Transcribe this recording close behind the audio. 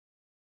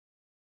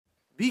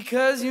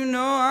Because you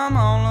know I'm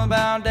all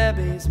about that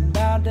bass, and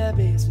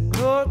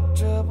no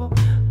trouble.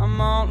 I'm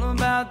all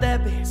about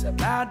that bass, and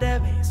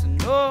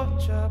no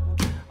trouble.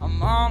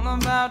 I'm all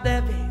about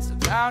that bass,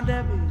 and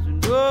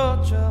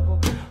no trouble.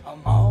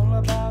 I'm all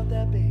about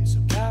that bass,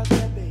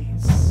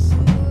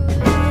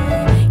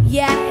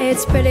 Yeah,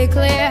 it's pretty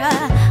clear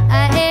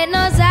I ain't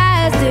no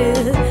size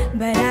dude,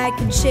 but I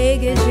can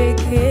shake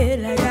it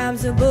like I'm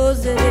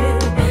supposed to do.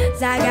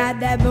 'Cause I got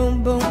that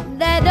boom boom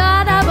that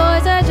all the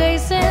boys are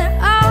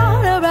chasing,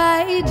 all the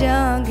right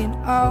junk in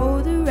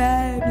all the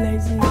right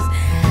places.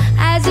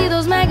 I see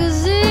those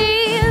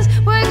magazines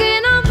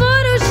working on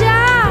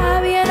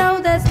Photoshop. You know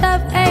that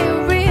stuff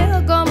ain't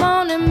real. Come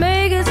on and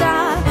make it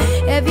stop.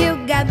 If you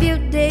got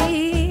beauty,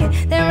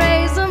 then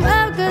raise them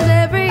up, 'cause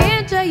every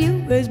inch of you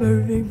is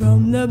perfect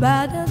from the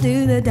bottom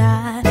to the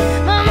top.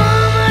 My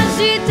mama,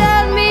 she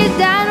told me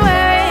don't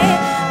worry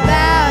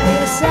about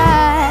your size.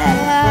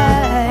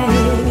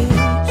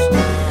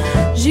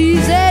 She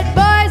said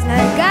boys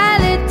like a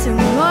little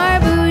more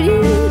booty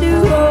to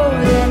hold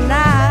the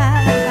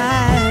night.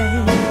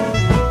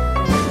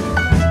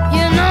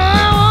 You know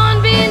I won't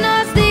be no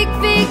stick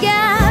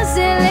figure,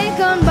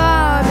 silicone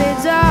Barbie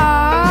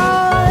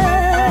doll.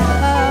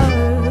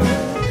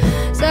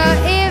 So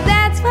if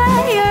that's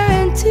what you're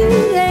into,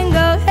 then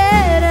go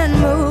ahead and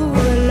move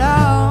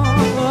along.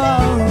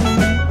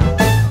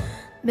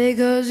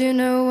 Because you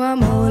know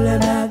I'm all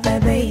about the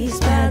bass,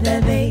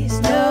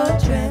 no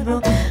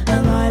treble.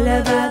 I'm all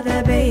about the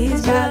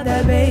bass,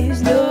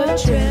 no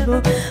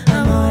treble.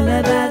 I'm all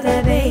about the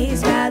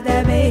bass,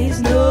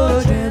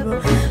 no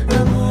treble.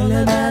 I'm all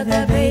about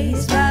the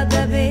bass,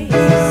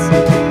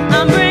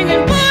 I'm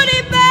bringing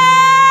booty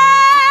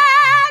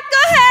back. Go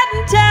ahead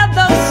and tell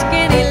those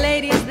skinny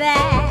ladies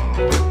that.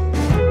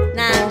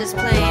 Nah, I'm just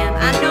playing.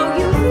 I know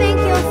you think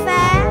you're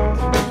fat,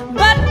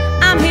 but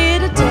I'm here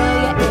to tell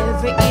you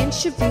every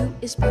inch of you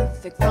is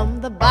perfect from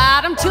the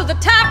bottom to the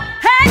top.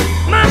 Hey,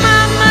 my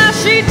mama,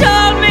 she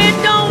told me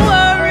don't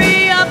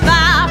worry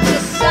about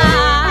your size.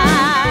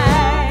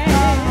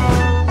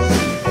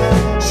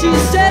 She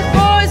said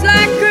boys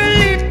like a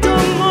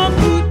little more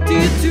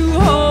booty to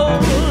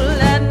hold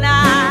at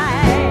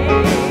night.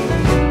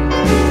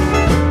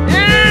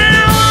 And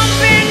I won't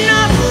be no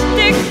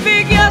stick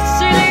figure,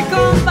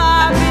 silicone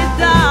Barbie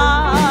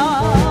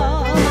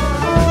doll.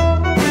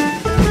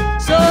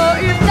 So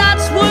if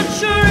that's what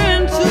you're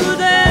into,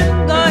 then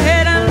go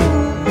ahead and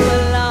move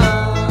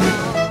along.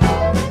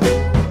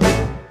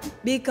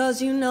 Because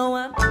you know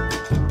I'm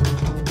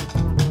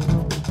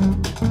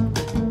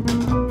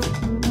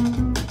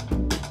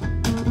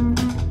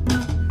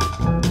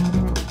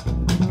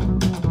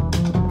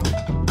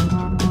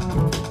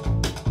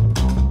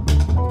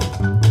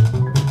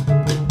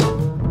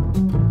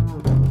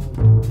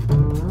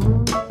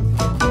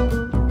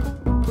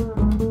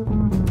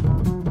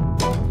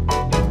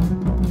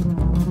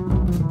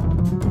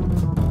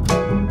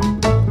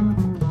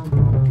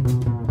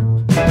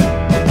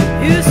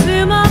You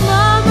see, my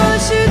mama,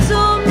 she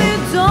told me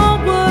don't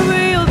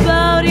worry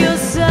about your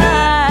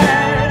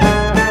size.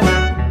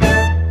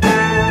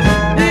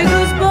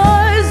 Because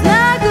boys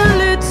like a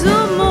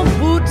little more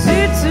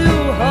booty to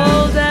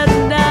hold at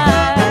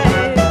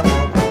night.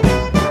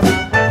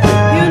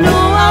 You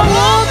know I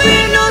won't be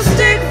no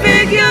stick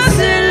figure,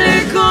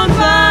 silicone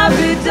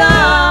Barbie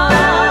doll.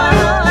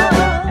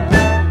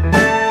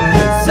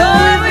 So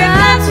if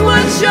that's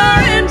what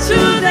you're into,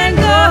 then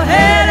go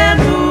ahead and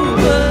move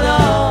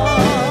along.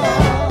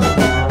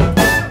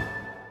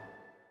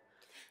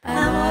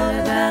 I'm all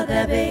about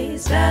the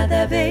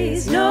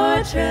bass, no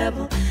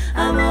treble.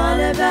 I'm all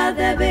about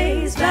the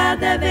bass,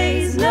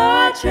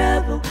 no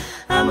treble.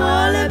 I'm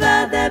all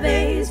about the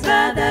bass,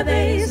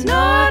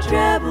 no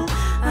treble.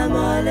 I'm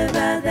all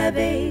about the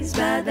bass,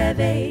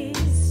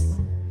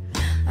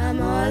 I'm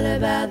all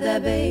about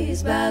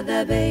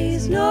the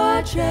bass,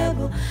 no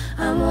treble.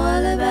 I'm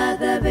all about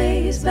the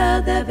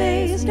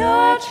bass,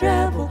 no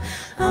treble.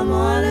 I'm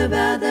all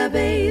about the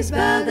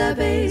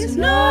bass,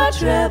 no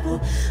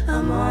treble.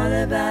 I'm all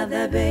about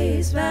the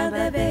bass,